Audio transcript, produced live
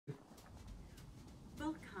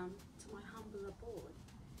welcome to my humble abode.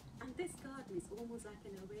 And this garden is almost like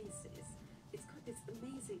an oasis. It's got this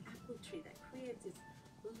amazing apple tree that creates this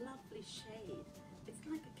lovely shade. It's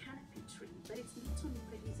like a canopy tree, but it's not only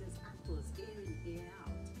produces apples year in, year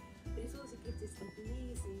out, but it also gives this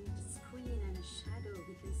amazing screen and a shadow.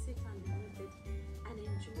 We can sit underneath it and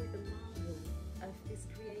enjoy the marvel of this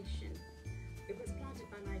creation. It was planted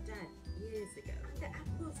by my dad years ago. And the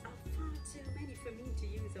apples are far too many for me to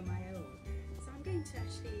use on my own. So I'm going to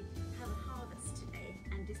actually have a harvest today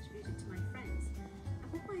and distribute it to my friends.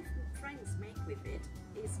 And what my friends make with it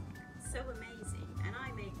is so amazing. And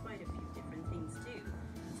I make quite a few different things too.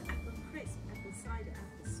 It's apple crisp, apple cider,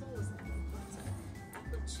 apple sauce, apple butter,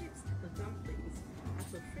 apple chips, apple dumplings,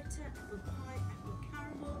 apple fritter, apple pie, apple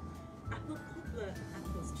caramel, apple cobbler,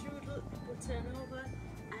 apple strudel, apple turnover,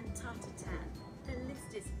 and tartatan. The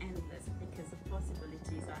list is endless because the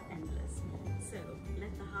possibilities are endless. So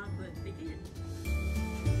let the hard work begin.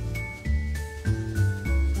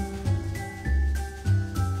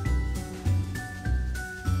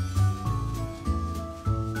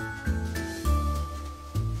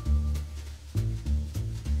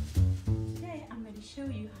 Today I'm going to show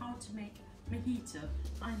you how to make mojito.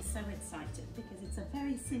 I'm so excited because it's a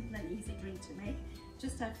very simple and easy drink to make.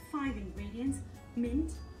 Just have 5 ingredients: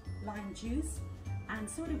 mint, lime juice, and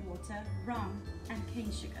soda water, rum, and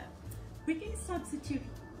cane sugar. We can substitute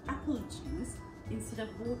apple juice instead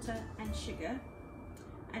of water and sugar,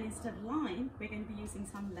 and instead of lime, we're going to be using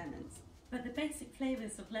some lemons. But the basic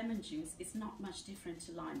flavors of lemon juice is not much different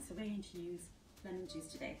to lime, so we're going to use lemon juice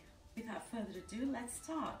today. Without further ado, let's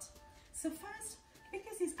start. So first,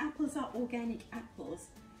 because these apples are organic apples,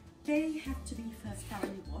 they have to be first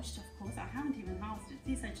thoroughly washed. Of course, I haven't even harvested.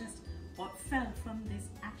 These are just what fell from this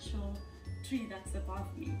actual tree that's above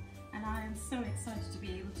me, and I am so excited to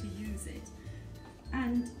be able to use it.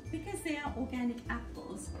 And because they are organic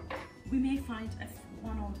apples, we may find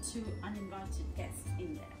 1 or 2 uninvited guests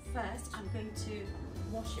in there. First, I'm going to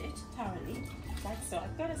wash it thoroughly, like so.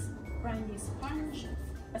 I've got a brand new sponge,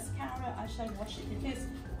 a scourer. I shall wash it because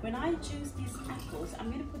when I juice these apples, I'm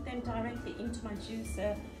going to put them directly into my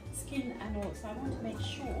juicer, skin and all. So I want to make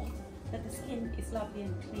sure that the skin is lovely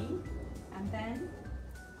and clean. And then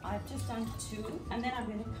I've just done 2, and then I'm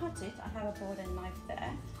going to cut it. I have a board and knife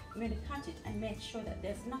there. I'm going to cut it and make sure that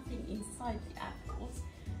there's nothing inside the apples.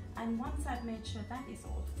 And once I've made sure that is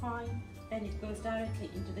all fine, then it goes directly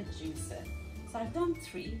into the juicer. So I've done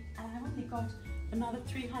 3, and I've only got another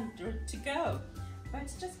 300 to go. But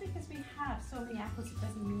just because we have so many apples, it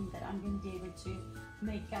doesn't mean that I'm going to be able to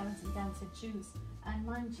make gallons and gallons of juice. And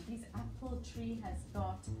mind you, this apple tree has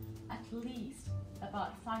got at least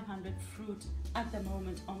about 500 fruit at the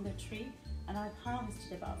moment on the tree, and I've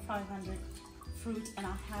harvested about 500 fruit, and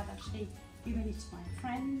I have actually given it to my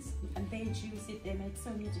friends, and they juice it. They make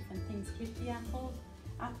so many different things with the apples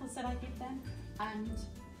that I give them, and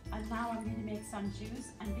now I'm going to make some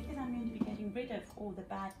juice. And because I'm going to be getting rid of all the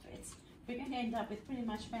bad bits, we're going to end up with pretty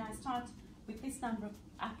much, when I start with this number of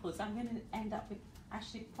apples, I'm going to end up with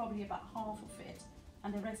actually probably about half of it,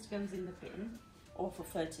 and the rest goes in the bin or for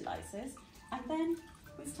fertilizers, and then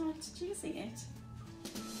we start juicing it.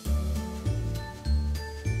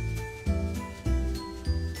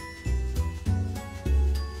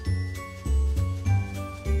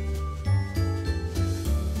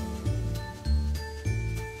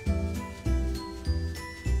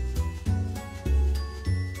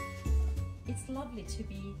 It's lovely to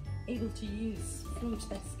be able to use fruit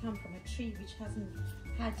that's come from a tree which hasn't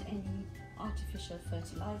had any artificial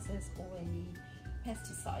fertilizers or any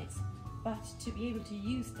pesticides. But to be able to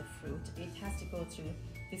use the fruit, it has to go through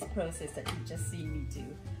this process that you've just seen me do,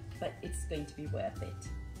 but it's going to be worth it.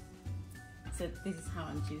 So this is how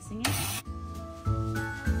I'm juicing it.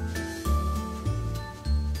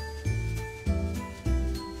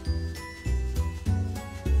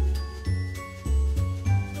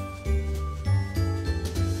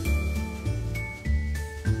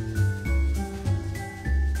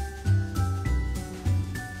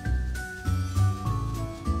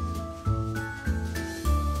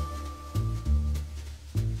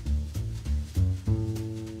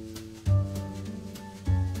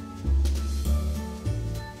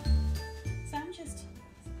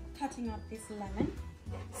 Cutting up this lemon,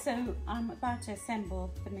 so I'm about to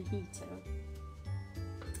assemble the mojito.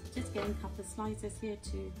 Just getting a couple of slices here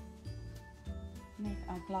to make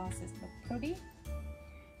our glasses look pretty,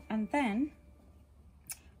 and then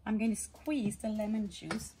I'm going to squeeze the lemon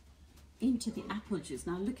juice into the apple juice.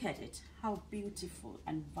 Now look at it, how beautiful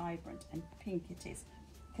and vibrant and pink it is,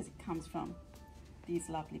 because it comes from these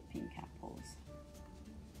lovely pink apples.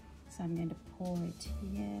 So I'm going to pour it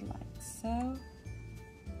here like so.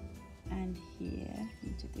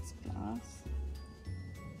 into this glass.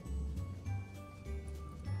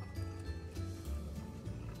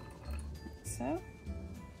 Like so.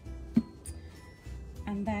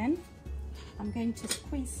 And then I'm going to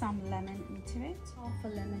squeeze some lemon into it, half a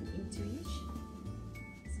lemon into each.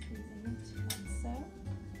 Squeezing it like so.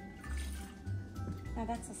 Now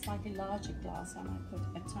that's a slightly larger glass, so I might put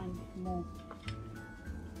a tiny bit more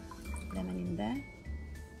lemon in there.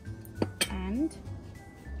 And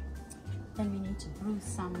then we need to bruise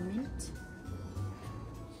some mint.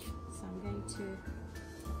 So I'm going to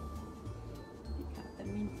pick up the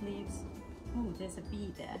mint leaves. Oh, there's a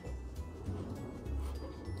bee there.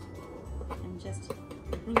 And just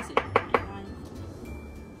bruise it with my knife.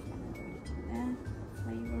 And put it in there,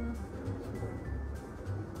 flavor.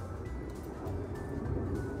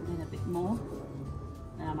 And a bit more.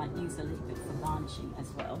 And I might use a little bit for garnishing as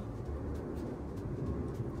well.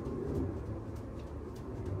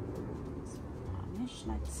 So garnish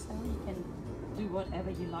like so. You can do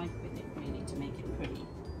whatever you like with it really to make it pretty.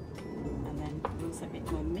 And then bruise a bit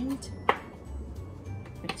more mint.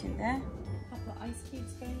 Put it in there. A couple of ice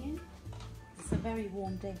cubes going in. It's a very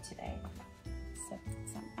warm day today. So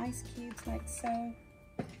some ice cubes like so.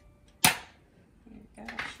 Here we go,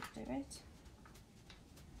 that should do it.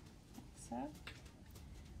 Like so.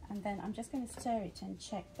 And then I'm just going to stir it and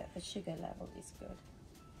check that the sugar level is good.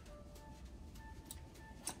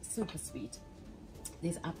 Super sweet.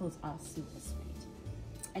 These apples are super sweet.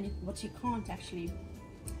 And what you can't actually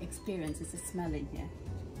experience is the smell in here.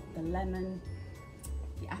 The lemon,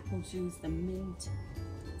 the apple juice, the mint.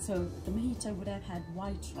 So the mojito would have had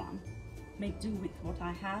white rum. Make do with what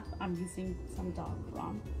I have. I'm using some dark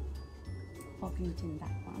rum. Popping it in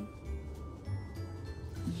that one.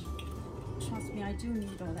 Trust me, I do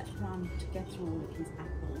need all that rum to get through all of these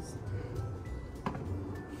apples.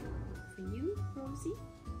 For you, Rosie.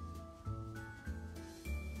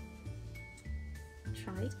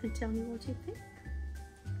 Try it and tell me what you think.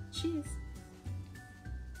 Cheers.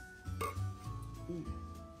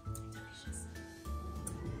 Delicious.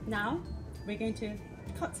 Now we're going to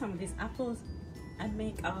cut some of these apples and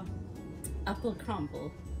make our apple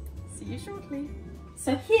crumble. See you shortly.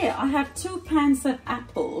 So here I have 2 pans of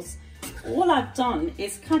apples. All I've done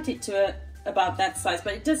is cut it to about that size,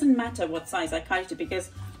 but it doesn't matter what size I cut it to because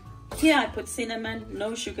here I put cinnamon,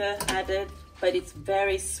 no sugar added, but it's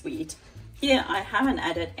very sweet. Here I haven't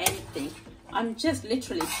added anything. I'm just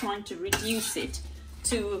literally trying to reduce it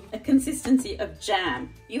to a consistency of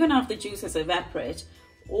jam. Even after the juices evaporate,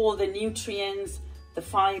 all the nutrients, the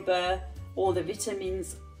fiber, all the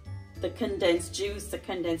vitamins, the condensed juice, the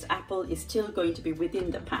condensed apple is still going to be within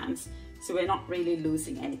the pans. So we're not really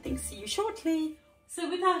losing anything. See you shortly. So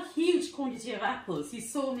with our huge quantity of apples, you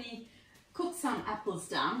saw me cook some apples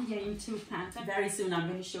down here in 2 pans. Very soon I'm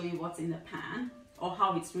going to show you what's in the pan or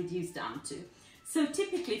how it's reduced down to. So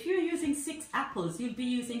typically if you're using 6 apples, you'll be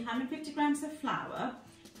using 150 grams of flour,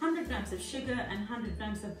 100 grams of sugar and 100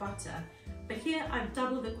 grams of butter. But here I've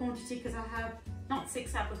doubled the quantity because I have not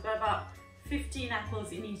 6 apples but about 15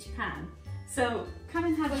 apples in each pan. So come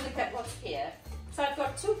and have a look at what's here. So I've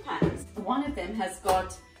got 2 pans. One of them has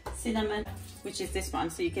got cinnamon, which is this one,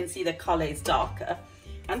 so you can see the color is darker.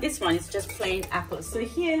 And this one is just plain apples. So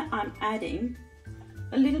here I'm adding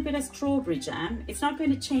a little bit of strawberry jam. It's not going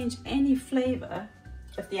to change any flavor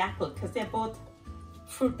of the apple because they're both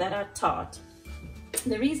fruit that are tart.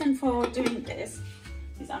 The reason for doing this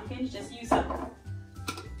is I'm going to just use up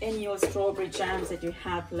any of strawberry jams that you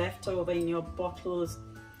have left over in your bottles.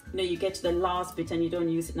 You know, you get to the last bit and you don't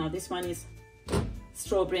use it. Now this one is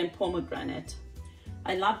strawberry and pomegranate.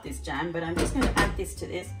 I love this jam, but I'm just going to add this to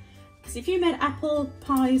this because if you made apple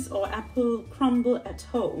pies or apple crumble at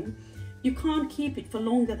home, you can't keep it for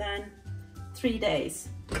longer than 3 days.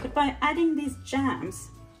 But by adding these jams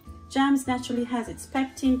naturally has its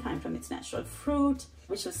pectin, coming from its natural fruit,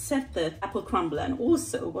 which will set the apple crumble. And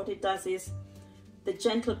also what it does is the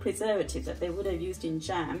gentle preservatives that they would have used in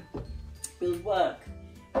jam will work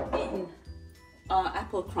in our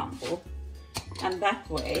apple crumble. And that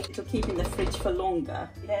way it'll keep in the fridge for longer.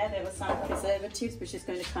 There were some preservatives which is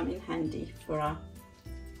going to come in handy for our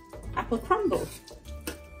apple crumble.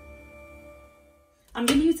 I'm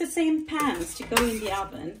going to use the same pans to go in the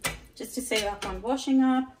oven just to save up on washing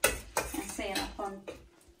up and save up on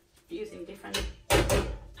using different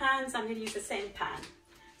pans. I'm going to use the same pan.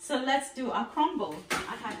 So let's do our crumble.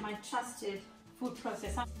 I have my trusted food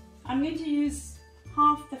processor. I'm going to use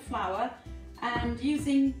half the flour and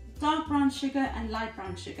using dark brown sugar and light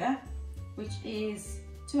brown sugar, which is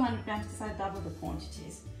 200 grams because I double the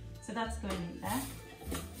quantities. So that's going in there.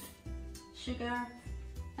 Sugar,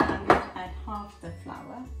 and I'm going to add half the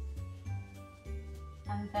flour.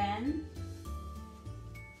 And then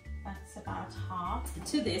that's about half.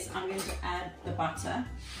 To this, I'm going to add the butter.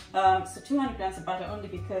 So 200 grams of butter, only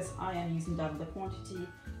because I am using double the quantity.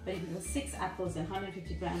 But if it was 6 apples and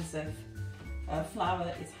 150 grams of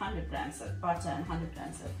flour, it's 100 grams of butter and 100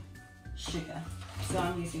 grams of sugar. So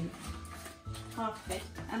I'm using half of it,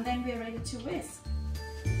 and then we're ready to whisk.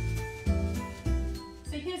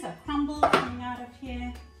 So here's our crumble coming out of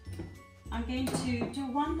here. I'm going to do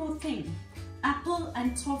one more thing. Apple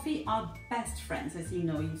and toffee are best friends, as you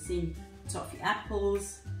know. You've seen toffee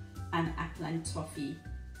apples and apple and toffee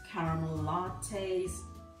caramel lattes.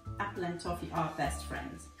 Apple and toffee are best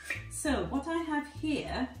friends. So what I have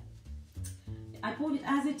here, I bought it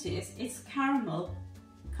as it is. It's caramel,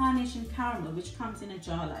 carnation caramel, which comes in a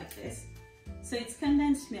jar like this. So it's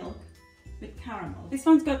condensed milk with caramel. This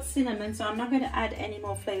one's got cinnamon, so I'm not going to add any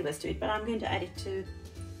more flavors to it, but I'm going to add it to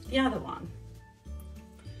the other one.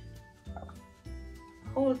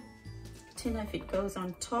 Whole tin of it goes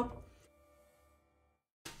on top.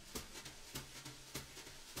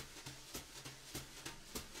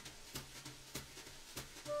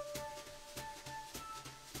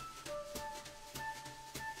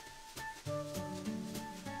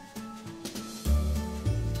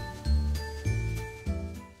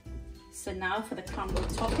 So now for the crumble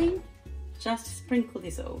topping, just sprinkle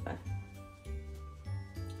this over.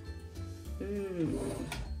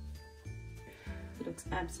 It looks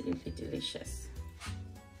absolutely delicious.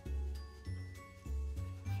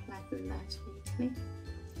 Flatten that neatly.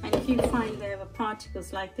 And if you find there were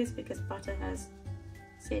particles like this, because butter has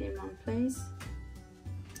stayed in one place,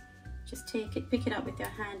 just take it, pick it up with your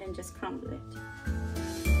hand and just crumble it.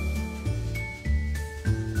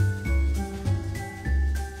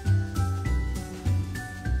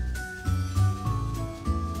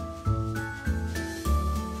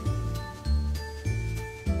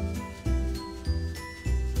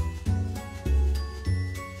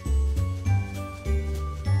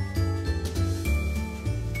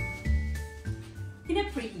 In a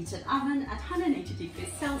preheated oven at 180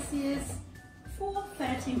 degrees Celsius for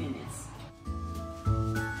 30 minutes.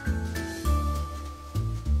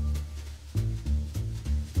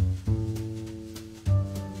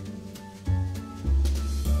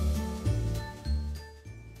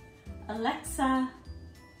 Alexa,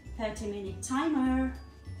 30-minute timer.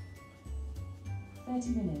 30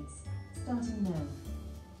 minutes, starting now.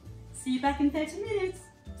 See you back in 30 minutes.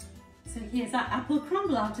 So here's our apple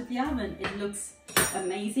crumble out of the oven. It looks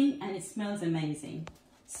amazing and it smells amazing.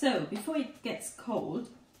 So before it gets cold,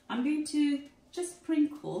 I'm going to just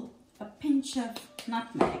sprinkle a pinch of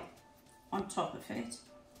nutmeg on top of it.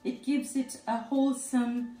 It gives it a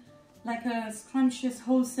wholesome, like a scrumptious,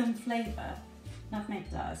 wholesome flavor.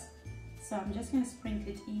 Nutmeg does. So I'm just going to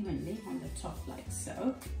sprinkle it evenly on the top like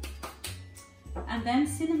so. And then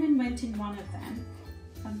cinnamon went in one of them.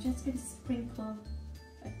 I'm just going to sprinkle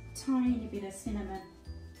a tiny bit of cinnamon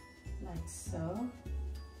like so.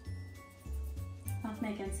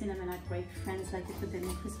 Nutmeg and cinnamon are great friends, like you put them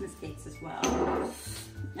in Christmas cakes as well.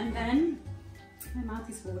 And then my mouth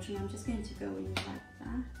is watering. I'm just going to go in like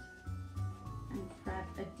that and grab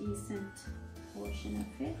a decent portion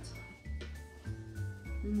of it.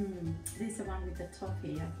 This is the one with the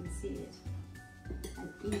toffee, I can see it.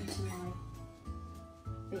 And into my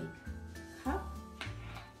big cup.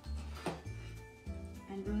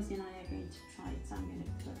 And Rosie and I are going to try it, so I'm going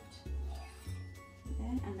to put it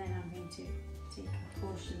there, and then I'm going to take a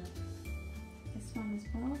portion of this one as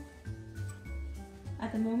well.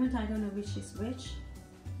 At the moment I don't know which is which.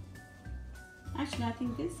 Actually I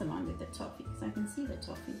think this is the one with the toffee, because I can see the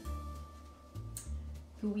toffee.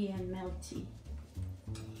 Gooey and melty.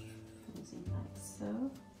 Goes in like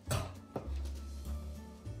so.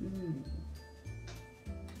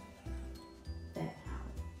 There.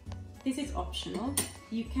 This is optional.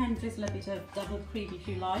 You can drizzle a bit of double cream if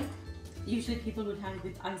you like. Usually people would have it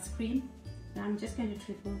with ice cream. And I'm just going to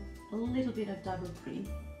trickle a little bit of double cream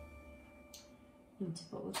into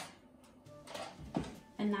both.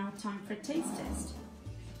 And now time for a taste test.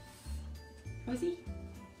 Rosie,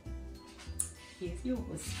 here's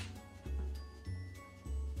yours.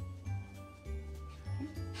 Okay.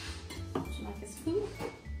 Would you like a spoon?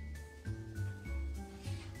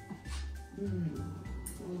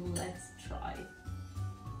 Let's try.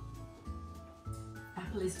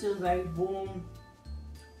 Apple is still very warm,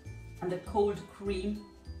 and the cold cream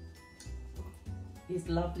is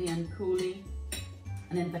lovely and cooling,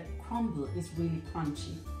 and then the crumble is really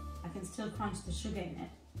crunchy. I can still crunch the sugar in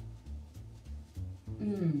it.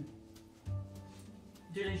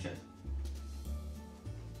 Delicious.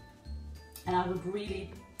 And I would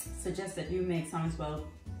really suggest that you make some as well.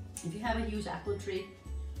 If you have a huge apple tree,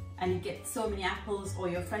 and you get so many apples, or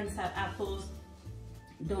your friends have apples,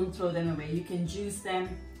 don't throw them away. You can juice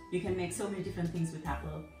them. You can make so many different things with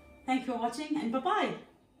apple. Thank you for watching, and bye-bye.